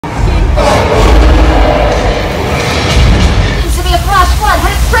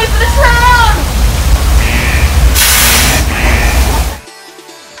ready for this round!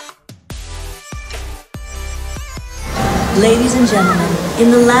 Ladies and gentlemen, in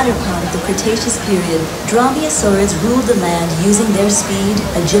the latter part of the Cretaceous period, dromaeosaurs ruled the land using their speed,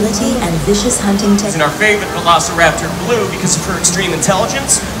 agility, and vicious hunting techniques. And our favorite velociraptor Blue because of her extreme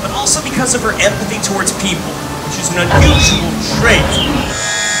intelligence, but also because of her empathy towards people, which is an unusual trait.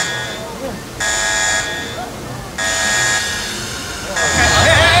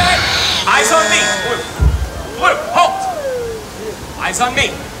 Hey. Eyes on me! Blue! Blue, halt! Eyes on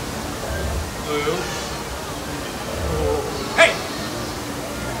me! Blue. Hey!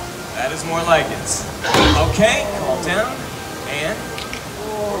 That is more like it. Okay, calm down, and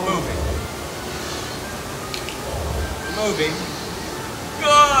we're moving. We're moving.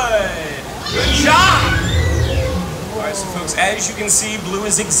 Good! Good job! Alright, so folks, as you can see, Blue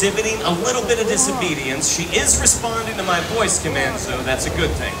is exhibiting a little bit of disobedience. She is responding to my voice commands, though. That's a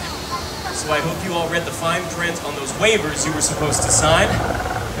good thing. So I hope you all read the fine print on those waivers you were supposed to sign,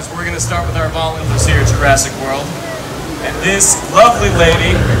 because we're going to start with our volunteers here at Jurassic World. And this lovely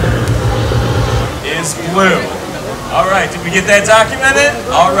lady is Blue. All right, did we get that documented?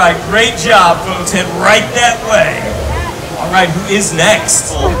 All right, great job, folks. Head right that way. All right, who is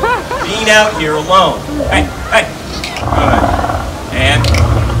next? Being out here alone. Hey. All right, and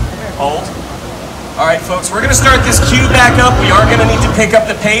hold. All right, folks, we're going to start this queue back up. We are going to need to pick up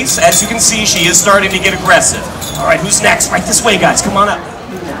the pace. As you can see, she is starting to get aggressive. All right, who's next? Right this way, guys. Come on up.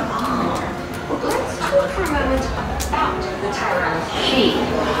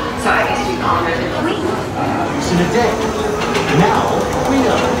 So I guess we call them a queen. Use in a day. Now, we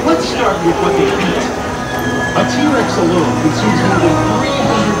know. Let's start with what they eat. A T-Rex alone consumes more than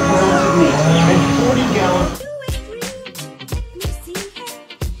 300 pounds of meat and 40 gallons.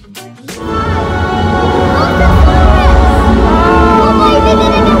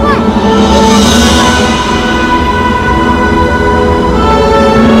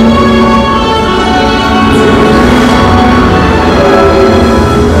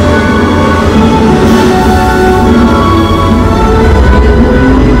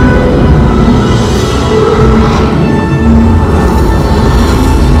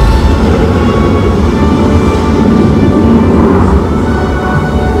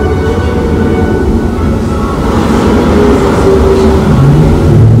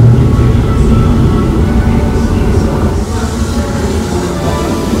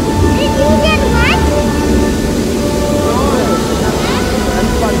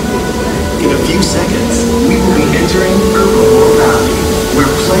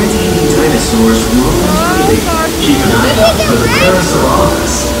 Dinosaurs roam freely. Keep an eye out for the Dinosaur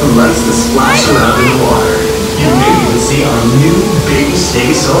who likes to splash around in the water. You may even see our new baby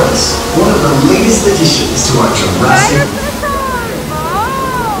Stegosaurus, one of the latest additions to our Jurassic.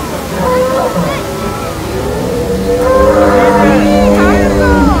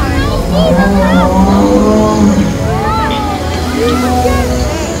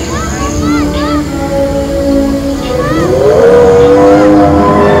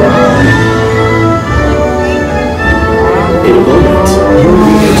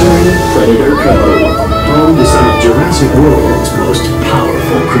 Home to some of Jurassic World's most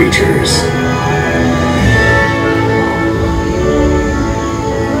powerful creatures.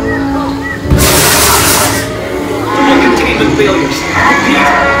 Containment failures. Repeat,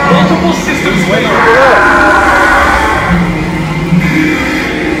 multiple systems failure.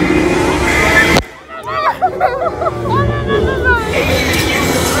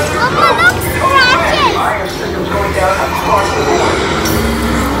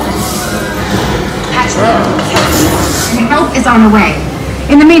 Help is on the way.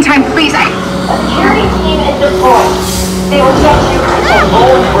 In the meantime, please, Security team is deployed. They will get you.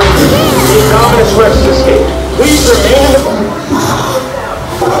 All equipment. The Dominus Rex escaped. Please remain in the...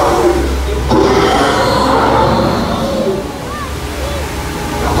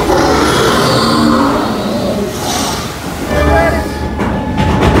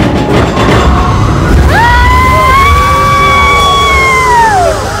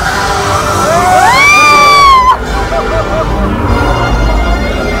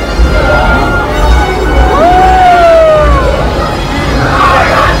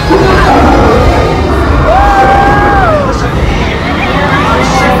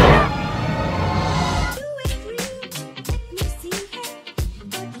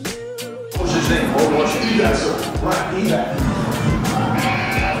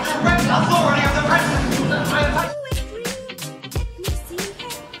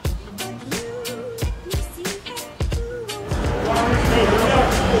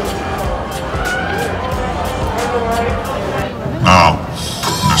 Now,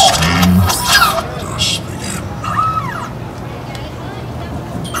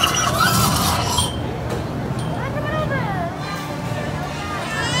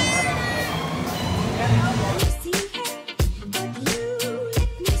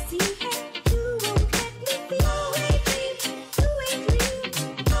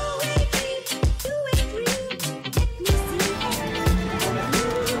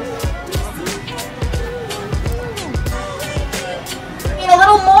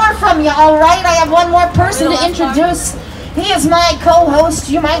 welcome you. All right, I have one more person to introduce. He is my co-host.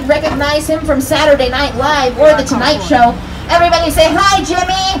 You might recognize him from Saturday Night Live or The Tonight Show. Everybody say hi,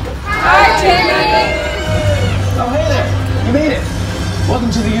 Jimmy. Hi, Jimmy. Oh, hey there. You made it.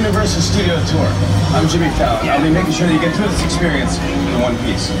 Welcome to the Universal Studios tour. I'm Jimmy Fallon. I'll be making sure that you get through this experience in one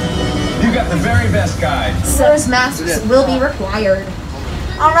piece. You got the very best guide. Sir's masks will be required.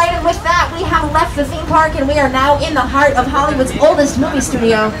 All right, and with that, we have left the theme park and we are now in the heart of Hollywood's oldest movie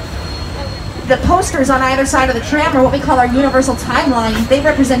studio. The posters on either side of the tram are what we call our Universal timeline. They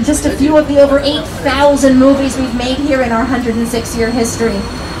represent just a few of the over 8,000 movies we've made here in our 106-year history.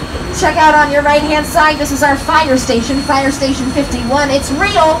 Check out on your right-hand side, this is our fire station, Fire Station 51. It's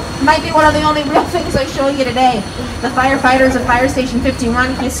real. Might be one of the only real things I show you today. The firefighters of Fire Station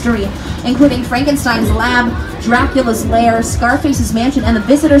 51 history, including Frankenstein's lab, Dracula's lair, Scarface's mansion, and the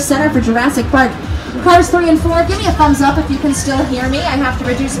visitor center for Jurassic Park. Cars 3 and 4, give me a thumbs up if you can still hear me. I have to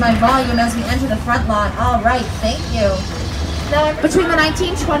reduce my volume as we enter the front lot. All right, thank you. Now, between the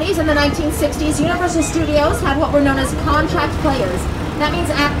 1920s and the 1960s, Universal Studios had what were known as contract players. That means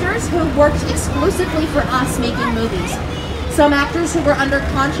actors who worked exclusively for us making movies. Some actors who were under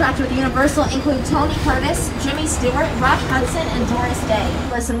contract with Universal include Tony Curtis, Jimmy Stewart, Rock Hudson, and Doris Day.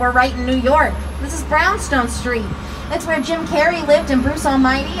 Listen, we're right in New York. This is Brownstone Street. It's where Jim Carrey lived in Bruce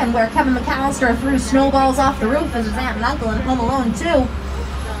Almighty and where Kevin McAllister threw snowballs off the roof as his aunt and uncle in Home Alone 2. And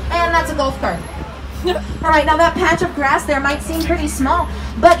that's a golf cart. Alright, now that patch of grass there might seem pretty small,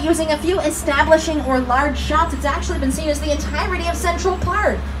 but using a few establishing or large shots, it's actually been seen as the entirety of Central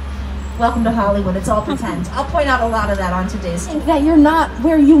Park. Welcome to Hollywood, it's all pretend. I'll point out a lot of that on today's. That you're not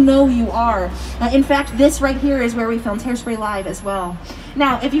where you know you are. In fact, this right here is where we filmed Hairspray Live as well.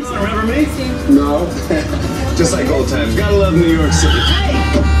 Now, if you Remember me? No. Just like old times. Gotta love New York City.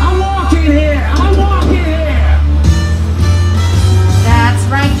 Hey, I'm walking here. I'm walking here. That's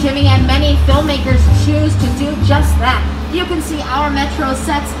right, Jimmy, and many filmmakers choose to do just that. You can see our Metro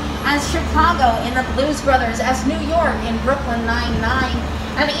sets as Chicago in The Blues Brothers, as New York in Brooklyn Nine-Nine,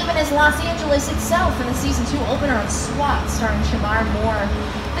 and even as Los Angeles itself in the season 2 opener of SWAT starring Shamar Moore.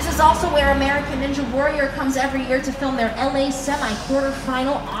 This is also where American Ninja Warrior comes every year to film their LA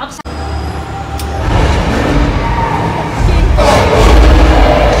semi-quarterfinal ops.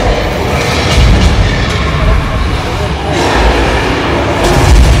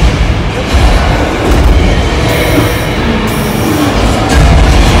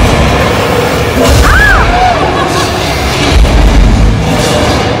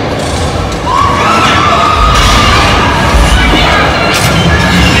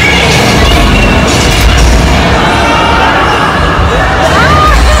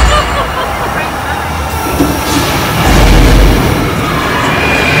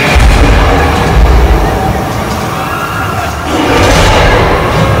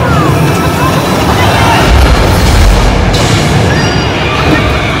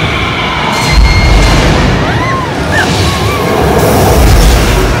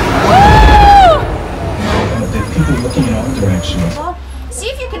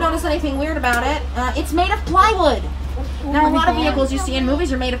 It's made of plywood. Now, a lot of vehicles you see in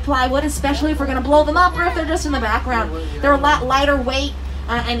movies are made of plywood, especially if we're going to blow them up or if they're just in the background. They're a lot lighter weight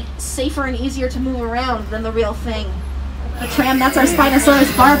and safer and easier to move around than the real thing. The tram, that's our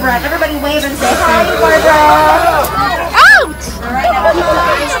Spinosaurus Barbara. Everybody wave and say hi, Barbara! Out! Alright, now keep your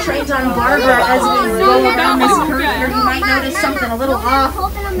eyes trained on Barbara as we go around this curve here. You might notice something a little off.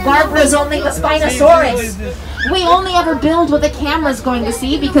 Barbara's only the Spinosaurus. We only ever build what the camera's going to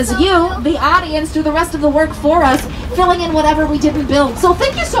see because you, the audience, do the rest of the work for us, filling in whatever we didn't build. So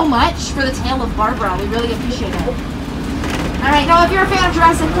thank you so much for the tale of Barbara. We really appreciate it. Alright, now if you're a fan of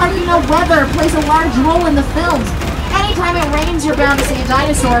Jurassic Park, you know weather plays a large role in the films. Anytime it rains, you're bound to see a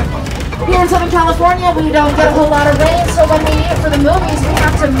dinosaur. Here in Southern California, we don't get a whole lot of rain, so when we need it for the movies, we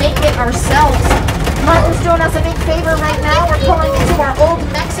have to make it ourselves. Martin's doing us a big favor right now. We're pulling into our old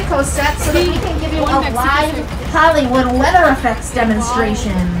Mexico set so that we can give you a live Hollywood weather effects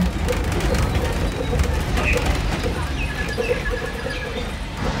demonstration.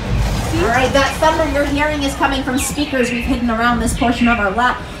 Alright, that thunder you're hearing is coming from speakers we've hidden around this portion of our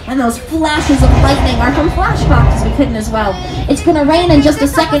lot, and those flashes of lightning are from flash boxes we've hidden as well. It's going to rain in just a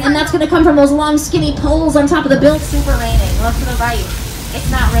second, and that's going to come from those long skinny poles on top of the build. Super raining. Look to the right. It's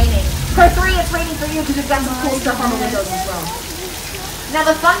not raining. For 3, it's raining for you because we've got some cool stuff on the windows as well. Now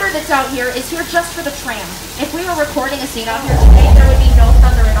the thunder that's out here is here just for the tram. If we were recording a scene out here today, there would be no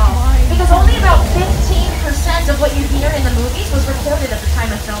thunder at all. Because only about 15% of what you hear in the movies was recorded at the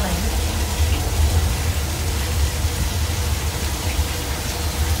time of filming.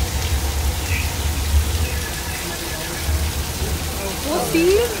 We'll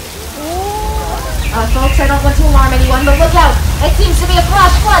see. Folks, I don't want to alarm anyone, but look out! It seems to be a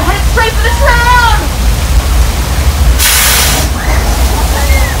flash flood headed straight for the tram!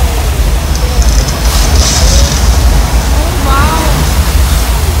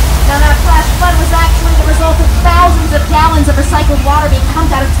 Now that flash flood was actually the result of thousands of gallons of recycled water being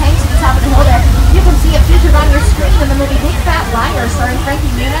pumped out of tanks at the top of the hill there. You can see it featured on your screen in the movie Big Fat Liar starring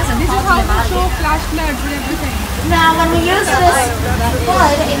Frankie Muniz and This is how to show flash floods and everything. Now, when we use this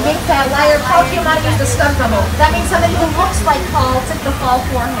flood in Big Fat Liar, Paul Giamatti used a stunt double. That means somebody who looks like Paul took the fall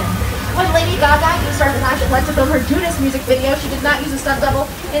for him. When Lady Gaga used our flash flood to film her Judas music video, she did not use a stunt double.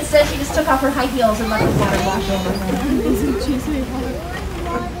 Instead, she just took off her high heels and let the water wash over her.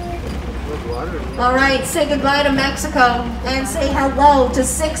 All right, say goodbye to Mexico and say hello to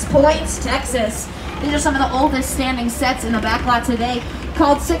 6 Points, Texas. These are some of the oldest standing sets in the backlot today,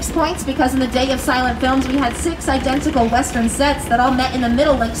 called 6 Points because in the day of silent films we had 6 identical Western sets that all met in the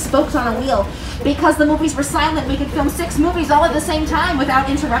middle like spokes on a wheel. Because the movies were silent, we could film 6 movies all at the same time without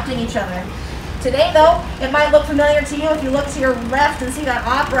interrupting each other. Today, though, it might look familiar to you if you look to your left and see that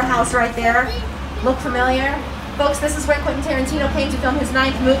opera house right there. Look familiar? Folks, this is where Quentin Tarantino came to film his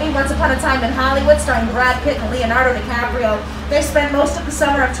 9th movie, Once Upon a Time in Hollywood, starring Brad Pitt and Leonardo DiCaprio. They spent most of the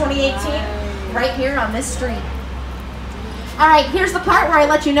summer of 2018 right here on this street. Alright, here's the part where I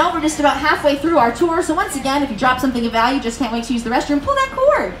let you know we're just about halfway through our tour, so once again, if you drop something of value, just can't wait to use the restroom, pull that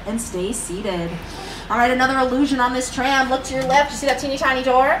cord and stay seated. Alright, another illusion on this tram. Look to your left, you see that teeny tiny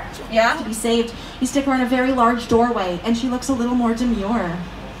door? Yeah? To be saved, you stick her in a very large doorway, and she looks a little more demure.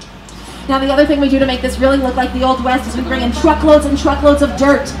 Now the other thing we do to make this really look like the Old West is we bring in truckloads and truckloads of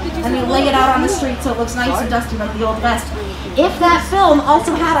dirt and we lay it out on the street so it looks nice and dusty like the Old West. If that film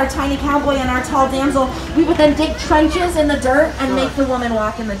also had our tiny cowboy and our tall damsel, we would then dig trenches in the dirt and make the woman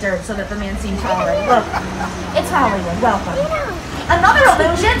walk in the dirt so that the man seemed taller. Look, it's Hollywood. Welcome. Another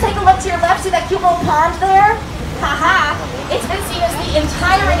illusion. Take a look to your left. See that cute little pond there? Haha. It's been seen as the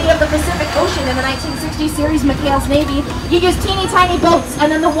entirety of the Pacific Ocean in the 1960 series McHale's Navy. You use teeny tiny boats and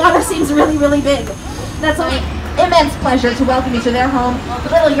then the water seems really, really big. That's an immense pleasure to welcome you to their home,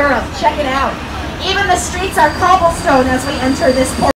 Little Europe. Check it out. Even the streets are cobblestone as we enter this port.